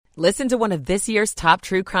Listen to one of this year's top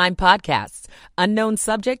true crime podcasts. Unknown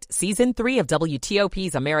Subject, Season 3 of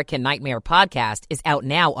WTOP's American Nightmare podcast is out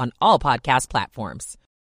now on all podcast platforms.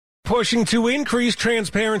 Pushing to increase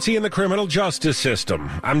transparency in the criminal justice system.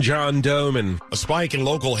 I'm John Doman. A spike in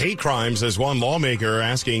local hate crimes as one lawmaker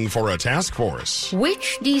asking for a task force.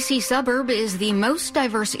 Which D.C. suburb is the most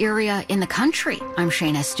diverse area in the country? I'm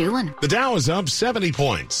Shayna Stulin. The Dow is up 70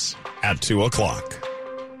 points at 2 o'clock.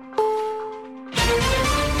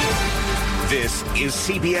 This is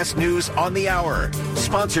CBS News on the Hour,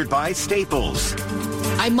 sponsored by Staples.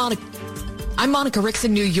 I'm Monica Ricks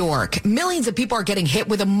in New York. Millions of people are getting hit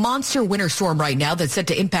with a monster winter storm right now that's set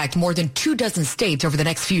to impact more than 24 states over the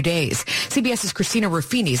next few days. CBS's Christina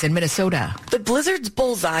Ruffini's in Minnesota. The blizzard's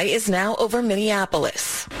bullseye is now over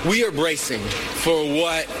Minneapolis. We are bracing for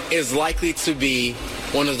what is likely to be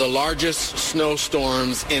one of the largest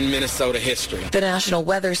snowstorms in Minnesota history. The National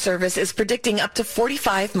Weather Service is predicting up to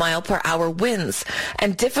 45-mile-per-hour winds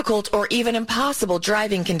and difficult or even impossible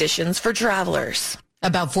driving conditions for travelers.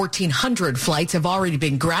 About 1,400 flights have already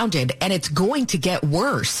been grounded, and it's going to get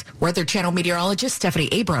worse. Weather Channel meteorologist Stephanie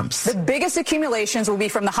Abrams. The biggest accumulations will be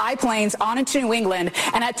from the high plains on into New England,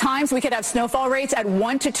 and at times we could have snowfall rates at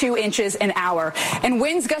 1 to 2 inches an hour. And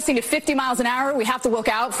winds gusting to 50 miles an hour, we have to look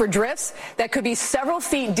out for drifts that could be several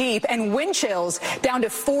feet deep and wind chills down to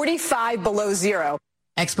 45 below zero.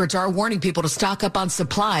 Experts are warning people to stock up on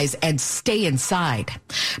supplies and stay inside.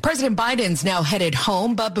 President Biden's now headed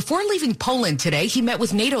home, but before leaving Poland today, he met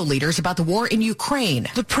with NATO leaders about the war in Ukraine.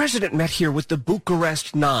 The president met here with the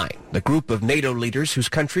Bucharest Nine, the group of NATO leaders whose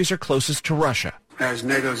countries are closest to Russia. As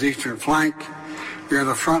NATO's eastern flank, you're on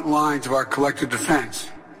the front lines of our collective defense,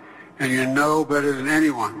 and you know better than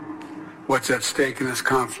anyone what's at stake in this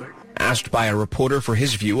conflict. Asked by a reporter for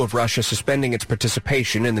his view of Russia suspending its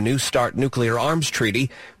participation in the New START nuclear arms treaty,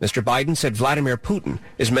 Mr. Biden said Vladimir Putin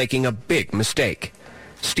is making a big mistake.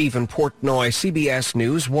 Stephen Portnoy, CBS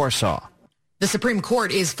News, Warsaw. The Supreme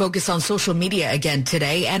Court is focused on social media again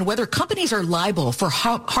today and whether companies are liable for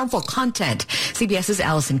harmful content. CBS's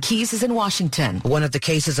Allison Keyes is in Washington. One of the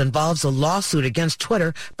cases involves a lawsuit against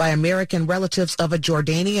Twitter by American relatives of a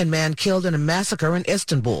Jordanian man killed in a massacre in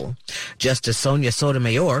Istanbul. Justice Sonia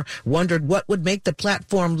Sotomayor wondered what would make the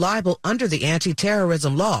platform liable under the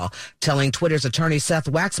anti-terrorism law, telling Twitter's attorney Seth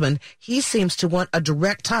Waxman he seems to want a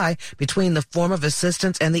direct tie between the form of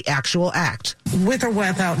assistance and the actual act. With or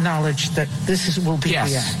without knowledge that this will be the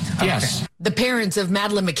act. Yes. Okay. The parents of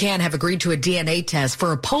Madeleine McCann have agreed to a DNA test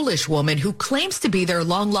for a Polish woman who claims to be their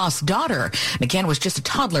long-lost daughter. McCann was just a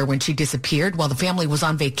toddler when she disappeared while the family was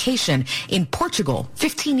on vacation in Portugal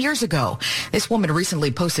 15 years ago. This woman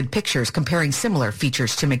recently posted pictures comparing similar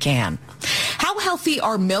features to McCann. How healthy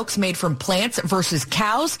are milks made from plants versus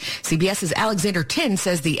cows? CBS's Alexander Tin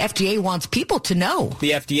says the FDA wants people to know.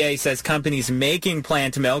 The FDA says companies making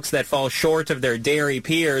plant milks that fall short of their dairy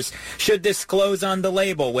peers should disclose on the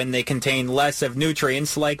label when they contain less of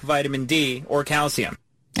nutrients like vitamin D or calcium.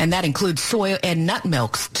 And that includes soy and nut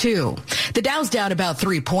milks, too. The Dow's down about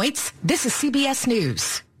 3 points. This is CBS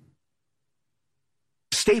News.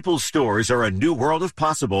 Staples stores are a new world of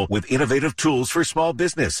possible with innovative tools for small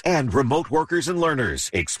business and remote workers and learners.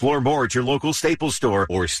 Explore more at your local Staples store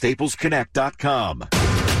or staplesconnect.com.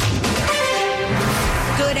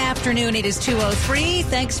 Good afternoon. It is 2:03.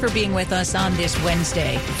 Thanks for being with us on this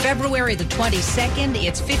Wednesday, February the 22nd.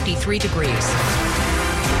 It's 53 degrees.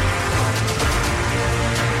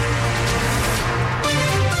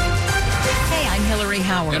 Hillary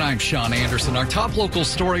Howard. And I'm Sean Anderson. Our top local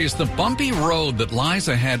story is the bumpy road that lies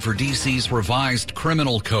ahead for D.C.'s revised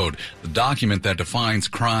criminal code. The document that defines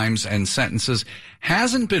crimes and sentences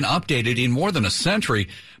hasn't been updated in more than a century,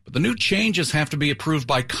 but the new changes have to be approved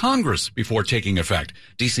by Congress before taking effect.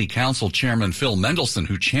 D.C. Council Chairman Phil Mendelson,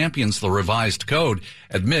 who champions the revised code,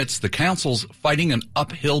 admits the council's fighting an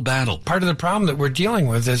uphill battle. Part of the problem that we're dealing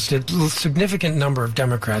with is that a significant number of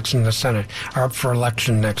Democrats in the Senate are up for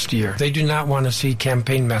election next year. They do not want to see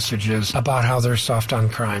campaign messages about how they're soft on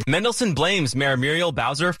crime. Mendelson blames Mayor Muriel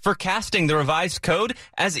Bowser for casting the revised code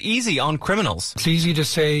as easy on criminals. It's easy to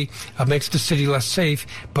say makes the city less safe,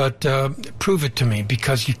 but prove it to me,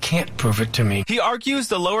 because you can't prove it to me. He argues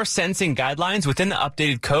the lower sentencing guidelines within the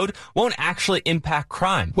updated code won't actually impact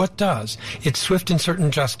crime. What does? It's swift and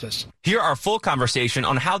certain justice. Hear our full conversation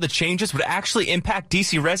on how the changes would actually impact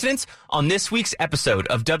D.C. residents on this week's episode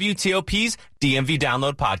of WTOP's DMV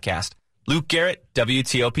Download podcast. Luke Garrett,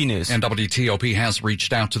 WTOP News. And WTOP has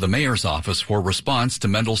reached out to the mayor's office for response to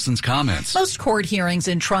Mendelson's comments. Most court hearings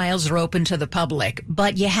and trials are open to the public,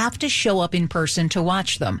 but you have to show up in person to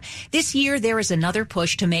watch them. This year, there is another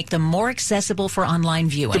push to make them more accessible for online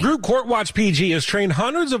viewing. The group Court Watch PG has trained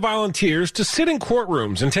hundreds of volunteers to sit in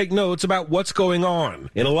courtrooms and take notes about what's going on.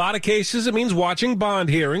 In a lot of cases, it means watching bond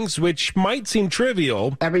hearings, which might seem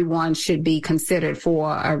trivial. Everyone should be considered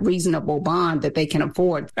for a reasonable bond that they can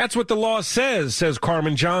afford. That's what the law says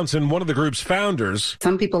Carmen Johnson, one of the group's founders.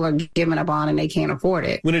 Some people are given a bond and they can't afford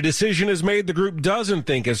it. When a decision is made the group doesn't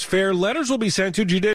think is fair, letters will be sent to judicial